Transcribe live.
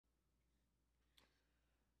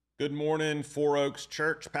Good morning, Four Oaks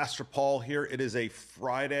Church. Pastor Paul here. It is a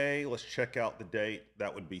Friday. Let's check out the date.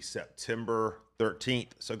 That would be September 13th.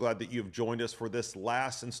 So glad that you've joined us for this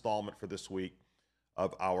last installment for this week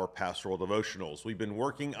of our pastoral devotionals. We've been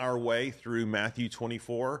working our way through Matthew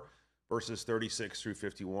 24, verses 36 through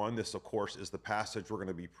 51. This, of course, is the passage we're going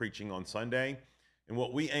to be preaching on Sunday. And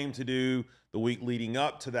what we aim to do the week leading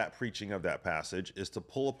up to that preaching of that passage is to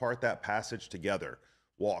pull apart that passage together.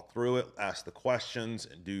 Walk through it, ask the questions,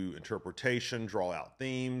 and do interpretation, draw out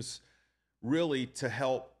themes, really to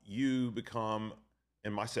help you become,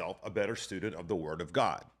 and myself, a better student of the Word of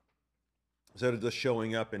God. Instead of just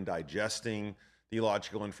showing up and digesting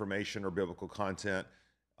theological information or biblical content,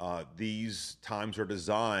 these times are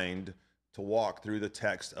designed to walk through the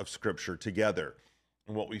text of Scripture together.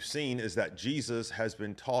 And what we've seen is that Jesus has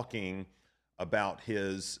been talking about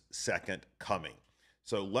his second coming.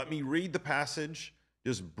 So let me read the passage,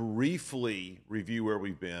 just briefly review where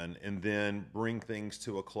we've been, and then bring things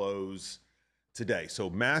to a close today. So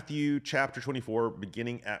Matthew chapter 24,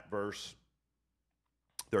 beginning at verse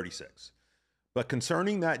 36. But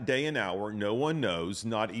concerning that day and hour, no one knows,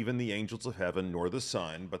 not even the angels of heaven, nor the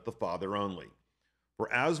Son, but the Father only.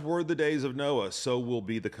 For as were the days of Noah, so will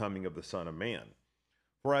be the coming of the Son of Man.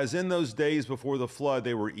 For as in those days before the flood,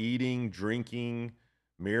 they were eating, drinking,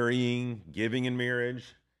 marrying, giving in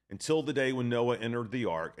marriage, until the day when Noah entered the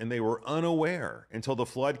ark, and they were unaware until the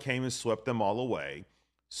flood came and swept them all away.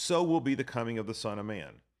 So will be the coming of the Son of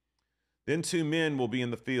Man. Then two men will be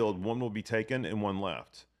in the field, one will be taken and one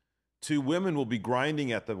left. Two women will be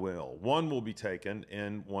grinding at the wheel, one will be taken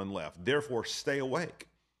and one left. Therefore stay awake,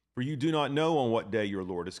 for you do not know on what day your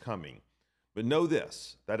Lord is coming. But know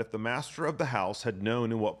this, that if the master of the house had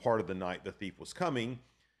known in what part of the night the thief was coming,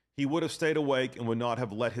 he would have stayed awake and would not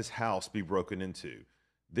have let his house be broken into.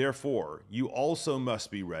 Therefore, you also must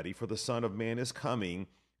be ready, for the Son of Man is coming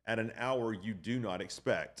at an hour you do not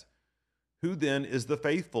expect. Who then is the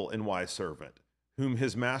faithful and wise servant, whom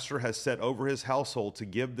his master has set over his household to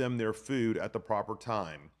give them their food at the proper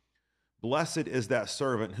time? Blessed is that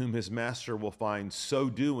servant whom his master will find so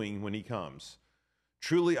doing when he comes.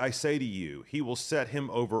 Truly I say to you, he will set him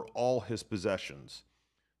over all his possessions.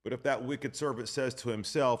 But if that wicked servant says to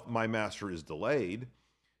himself, my master is delayed,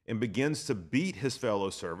 and begins to beat his fellow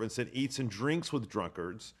servants and eats and drinks with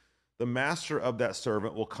drunkards, the master of that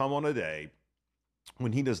servant will come on a day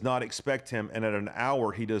when he does not expect him, and at an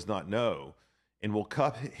hour he does not know, and will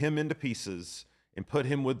cut him into pieces and put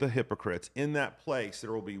him with the hypocrites. In that place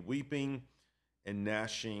there will be weeping and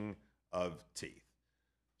gnashing of teeth.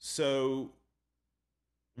 So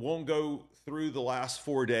won't go through the last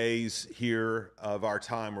 4 days here of our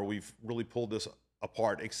time where we've really pulled this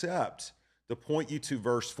apart, except to point you to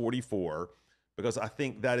verse 44, because I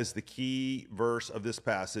think that is the key verse of this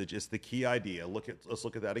passage. It's the key idea. Let's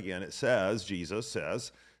look at that again. It says, Jesus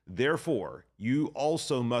says, therefore, you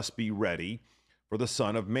also must be ready, for the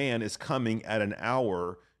Son of Man is coming at an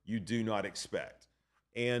hour you do not expect.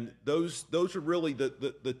 And those are really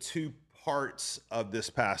the two parts of this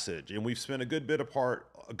passage. And we've spent a good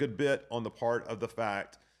bit on the part of the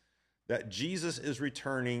fact that Jesus is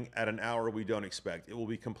returning at an hour we don't expect. It will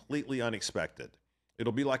be completely unexpected.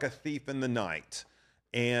 It'll be like a thief in the night.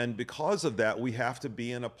 And because of that, we have to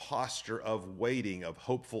be in a posture of waiting, of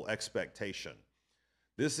hopeful expectation.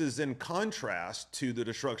 This is in contrast to the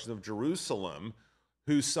destruction of Jerusalem,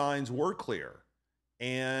 whose signs were clear.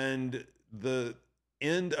 And the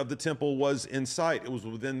end of the temple was in sight. It was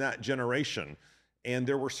within that generation. And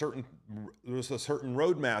there was a certain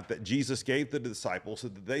roadmap that Jesus gave the disciples so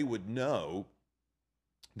that they would know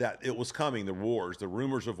that it was coming, the wars, the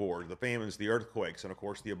rumors of wars, the famines, the earthquakes, and of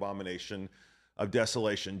course the abomination of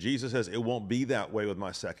desolation. Jesus says, it won't be that way with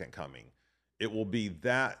my second coming. It'll be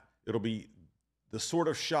the sort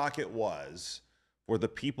of shock it was for the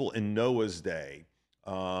people in Noah's day,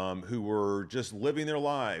 who were just living their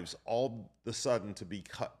lives, all of a sudden to be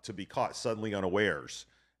caught suddenly unawares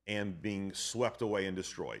and being swept away and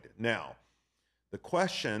destroyed. Now, the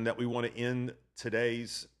question that we want to end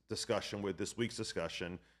today's discussion with, this week's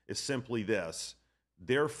discussion, is simply this: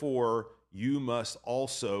 therefore, you must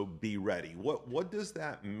also be ready. What does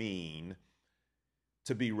that mean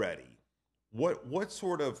to be ready? What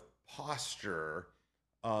sort of posture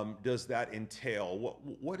does that entail?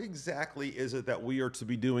 What exactly is it that we are to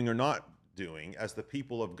be doing or not doing as the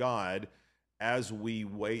people of God as we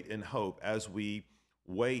wait in hope, as we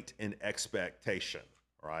wait in expectation,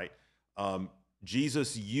 right?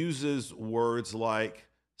 Jesus uses words like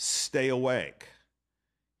stay awake.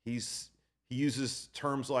 He uses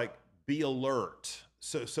terms like be alert.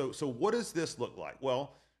 So what does this look like?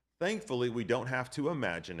 Well, thankfully, we don't have to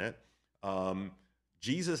imagine it.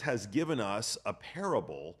 Jesus has given us a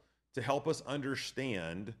parable to help us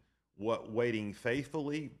understand what waiting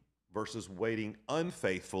faithfully versus waiting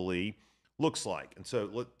unfaithfully looks like. And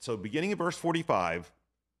so beginning in verse 45,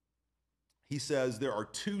 he says there are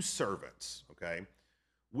two servants, okay?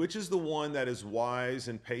 Which is the one that is wise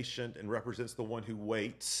and patient and represents the one who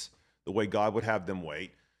waits the way God would have them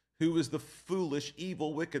wait? Who is the foolish,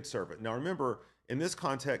 evil, wicked servant? Now remember, in this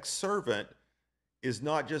context, servant is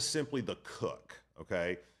not just simply the cook,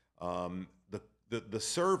 okay? The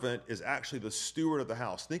servant is actually the steward of the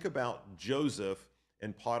house. Think about Joseph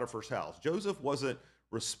in Potiphar's house. Joseph wasn't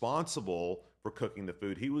responsible for cooking the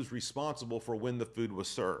food. He was responsible for when the food was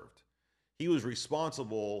served. He was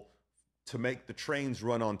responsible to make the trains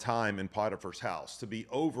run on time in Potiphar's house, to be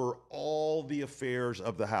over all the affairs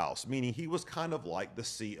of the house, meaning he was kind of like the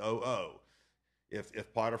COO.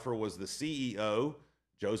 If Potiphar was the CEO,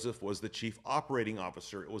 Joseph was the chief operating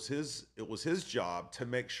officer. It was his job to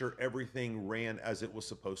make sure everything ran as it was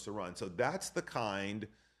supposed to run. So that's the kind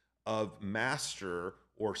of master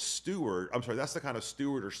or steward. I'm sorry, that's the kind of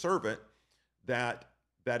steward or servant that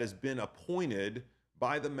has been appointed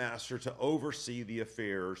by the master to oversee the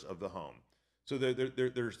affairs of the home. So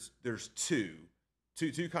there's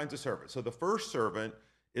two kinds of servants. So the first servant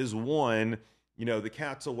is one, the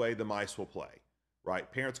cat's away, the mice will play,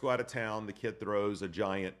 right? Parents go out of town, the kid throws a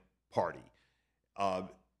giant party.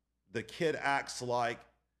 The kid acts like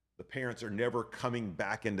the parents are never coming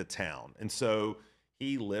back into town. And so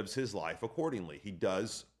he lives his life accordingly. He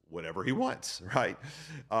does whatever he wants, right?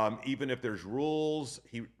 Even if there's rules,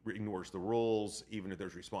 he ignores the rules. Even if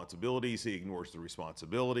there's responsibilities, he ignores the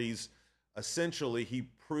responsibilities. Essentially, he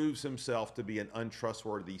proves himself to be an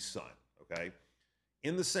untrustworthy son, okay?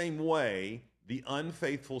 In the same way, the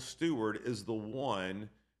unfaithful steward is the one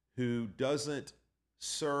who doesn't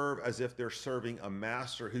serve as if they're serving a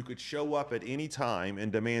master who could show up at any time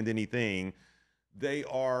and demand anything. They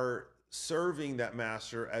are serving that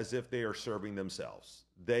master as if they are serving themselves.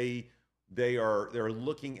 They're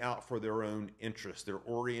looking out for their own interests. They're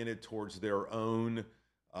oriented towards their own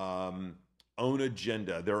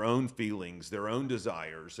agenda, their own feelings, their own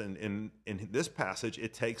desires. And in this passage,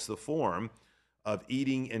 it takes the form of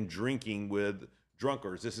eating and drinking with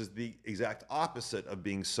drunkards. This is the exact opposite of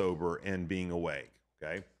being sober and being awake.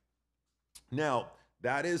 Okay. Now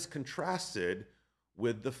that is contrasted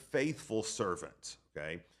with the faithful servant.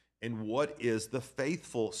 Okay. And what is the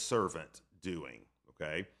faithful servant doing?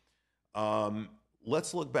 Okay.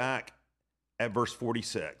 Let's look back at verse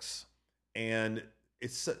 46. And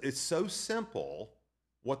it's so simple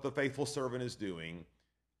what the faithful servant is doing.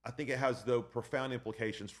 I think it has, though, profound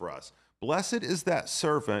implications for us. Blessed is that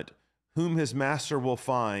servant whom his master will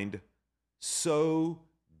find so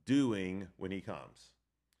doing when he comes.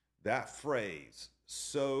 That phrase,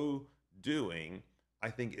 so doing, I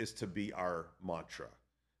think is to be our mantra.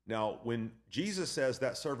 Now, when Jesus says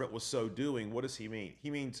that servant was so doing, what does he mean? He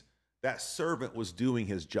means that servant was doing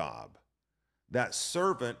his job. That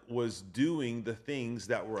servant was doing the things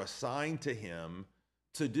that were assigned to him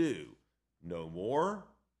to do, no more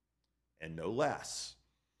and no less.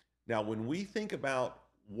 Now, when we think about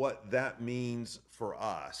what that means for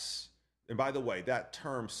us, and by the way, that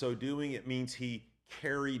term, so doing, it means he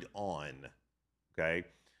carried on, okay?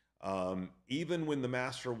 Even when the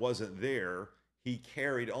master wasn't there, he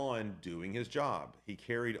carried on doing his job. He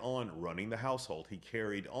carried on running the household. He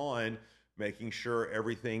carried on making sure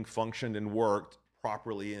everything functioned and worked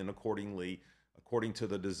properly and according to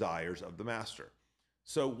the desires of the master.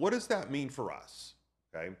 So what does that mean for us?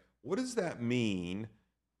 Okay, what does that mean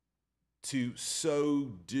to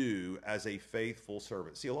so do as a faithful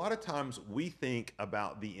servant? See, a lot of times we think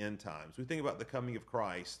about the end times. We think about the coming of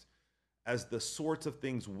Christ as the sorts of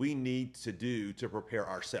things we need to do to prepare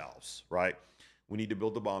ourselves, right? We need to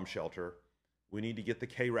build the bomb shelter. We need to get the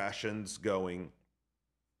K rations going.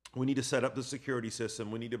 We need to set up the security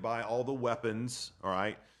system. We need to buy all the weapons, all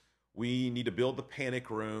right? We need to build the panic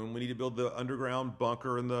room. We need to build the underground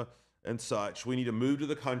bunker and such. We need to move to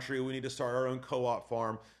the country. We need to start our own co-op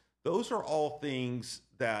farm. Those are all things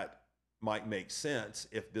that might make sense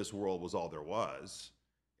if this world was all there was.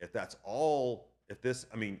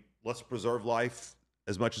 Let's preserve life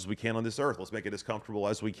as much as we can on this earth. Let's make it as comfortable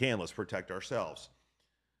as we can. Let's protect ourselves.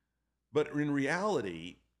 But in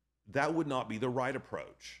reality, that would not be the right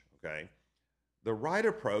approach, okay? The right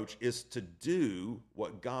approach is to do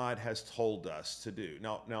what God has told us to do.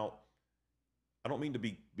 Now, I don't mean to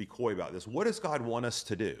be coy about this. What does God want us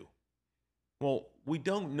to do? Well, we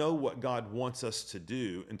don't know what God wants us to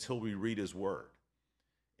do until we read his word.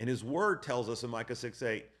 And his word tells us in Micah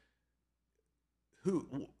 6:8,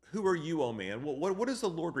 who who are you, oh man? What does the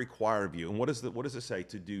Lord require of you? And what does it say?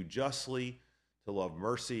 To do justly, to love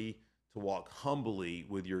mercy, to walk humbly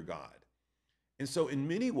with your God. And so in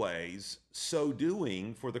many ways, so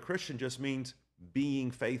doing for the Christian just means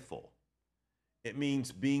being faithful. It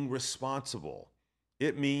means being responsible.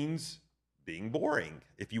 It means being boring,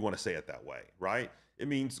 if you want to say it that way, right? It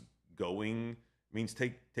means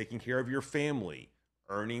taking care of your family,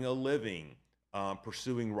 earning a living,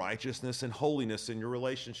 pursuing righteousness and holiness in your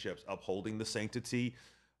relationships, upholding the sanctity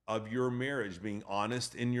of your marriage, being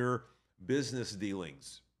honest in your business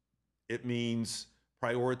dealings. It means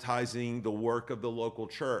prioritizing the work of the local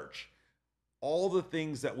church. All the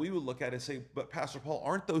things that we would look at and say, but Pastor Paul,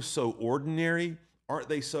 aren't those so ordinary? Aren't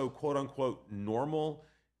they so quote unquote normal?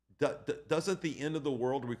 Doesn't the end of the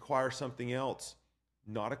world require something else?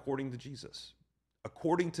 Not according to Jesus.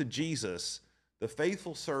 According to Jesus, the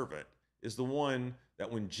faithful servant is the one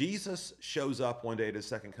that when Jesus shows up one day at his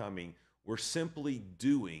second coming, we're simply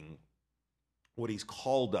doing what he's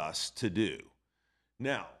called us to do.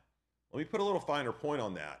 Now, let me put a little finer point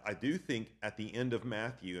on that. I do think at the end of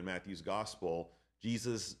Matthew, in Matthew's gospel,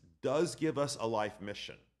 Jesus does give us a life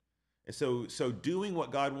mission. And so doing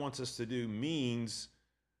what God wants us to do means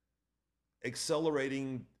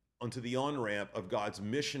accelerating onto the on-ramp of God's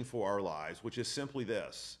mission for our lives, which is simply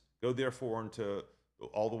this: go therefore into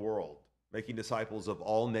all the world, making disciples of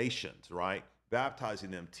all nations, right?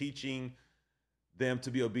 Baptizing them, teaching them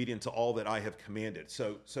to be obedient to all that I have commanded.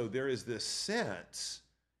 So there is this sense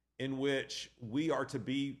in which we are to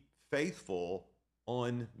be faithful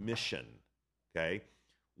on mission, okay?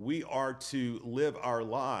 We are to live our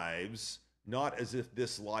lives not as if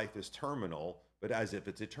this life is terminal, but as if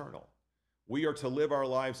it's eternal. We are to live our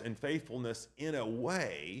lives in faithfulness in a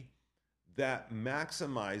way that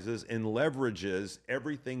maximizes and leverages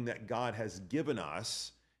everything that God has given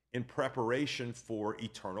us in preparation for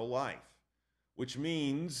eternal life, which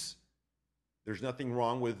means there's nothing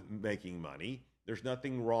wrong with making money. There's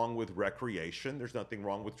nothing wrong with recreation. There's nothing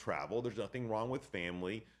wrong with travel. There's nothing wrong with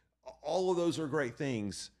family. All of those are great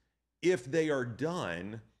things if they are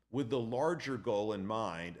done with the larger goal in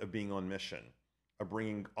mind of being on mission, of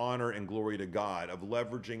bringing honor and glory to God, of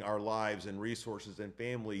leveraging our lives and resources and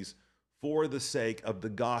families for the sake of the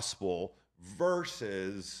gospel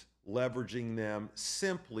versus leveraging them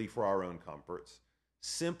simply for our own comforts,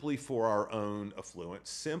 simply for our own affluence,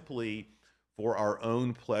 simply for our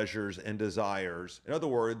own pleasures and desires. In other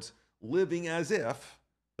words, living as if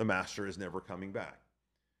the master is never coming back.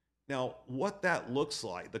 Now, what that looks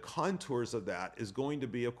like, the contours of that is going to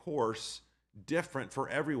be, of course, different for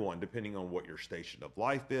everyone, depending on what your station of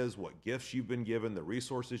life is, what gifts you've been given, the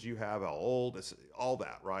resources you have, how old, all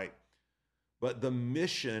that, right? But the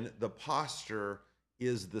mission, the posture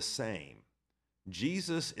is the same.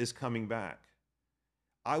 Jesus is coming back.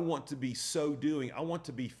 I want to be I want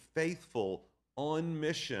to be faithful on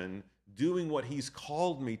mission, doing what he's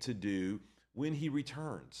called me to do when he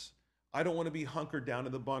returns. I don't want to be hunkered down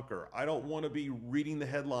in the bunker. I don't want to be reading the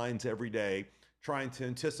headlines every day, trying to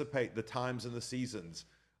anticipate the times and the seasons.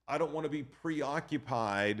 I don't want to be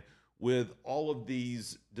preoccupied with all of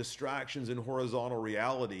these distractions and horizontal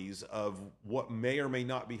realities of what may or may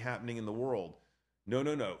not be happening in the world.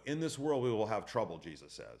 No. In this world, we will have trouble,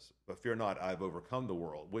 Jesus says. But fear not, I've overcome the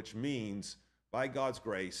world, which means by God's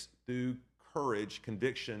grace, through courage,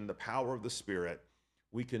 conviction, the power of the Spirit,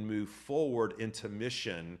 we can move forward into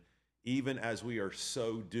mission, even as we are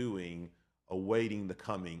so doing, awaiting the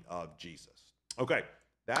coming of Jesus. Okay,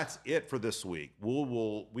 that's it for this week.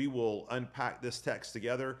 We will unpack this text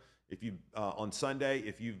together. If you on Sunday,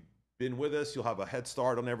 if you've been with us, you'll have a head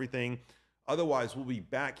start on everything. Otherwise, we'll be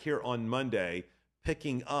back here on Monday,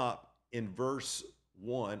 picking up in verse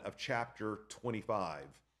 1 of chapter 25,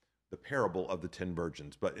 the parable of the 10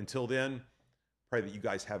 virgins. But until then, pray that you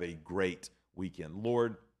guys have a great weekend.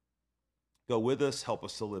 Lord, go with us, help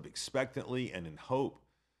us to live expectantly and in hope,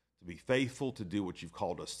 to be faithful, to do what you've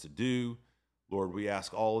called us to do. Lord, we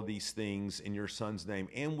ask all of these things in your Son's name,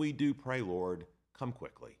 and we do pray, Lord, come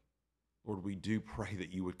quickly. Lord, we do pray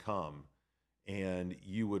that you would come and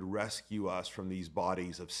you would rescue us from these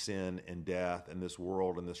bodies of sin and death and this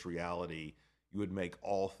world and this reality. You would make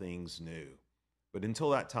all things new. But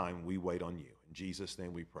until that time, we wait on you. In Jesus'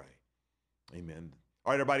 name we pray. Amen.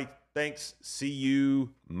 All right, everybody. Thanks. See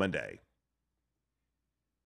you Monday.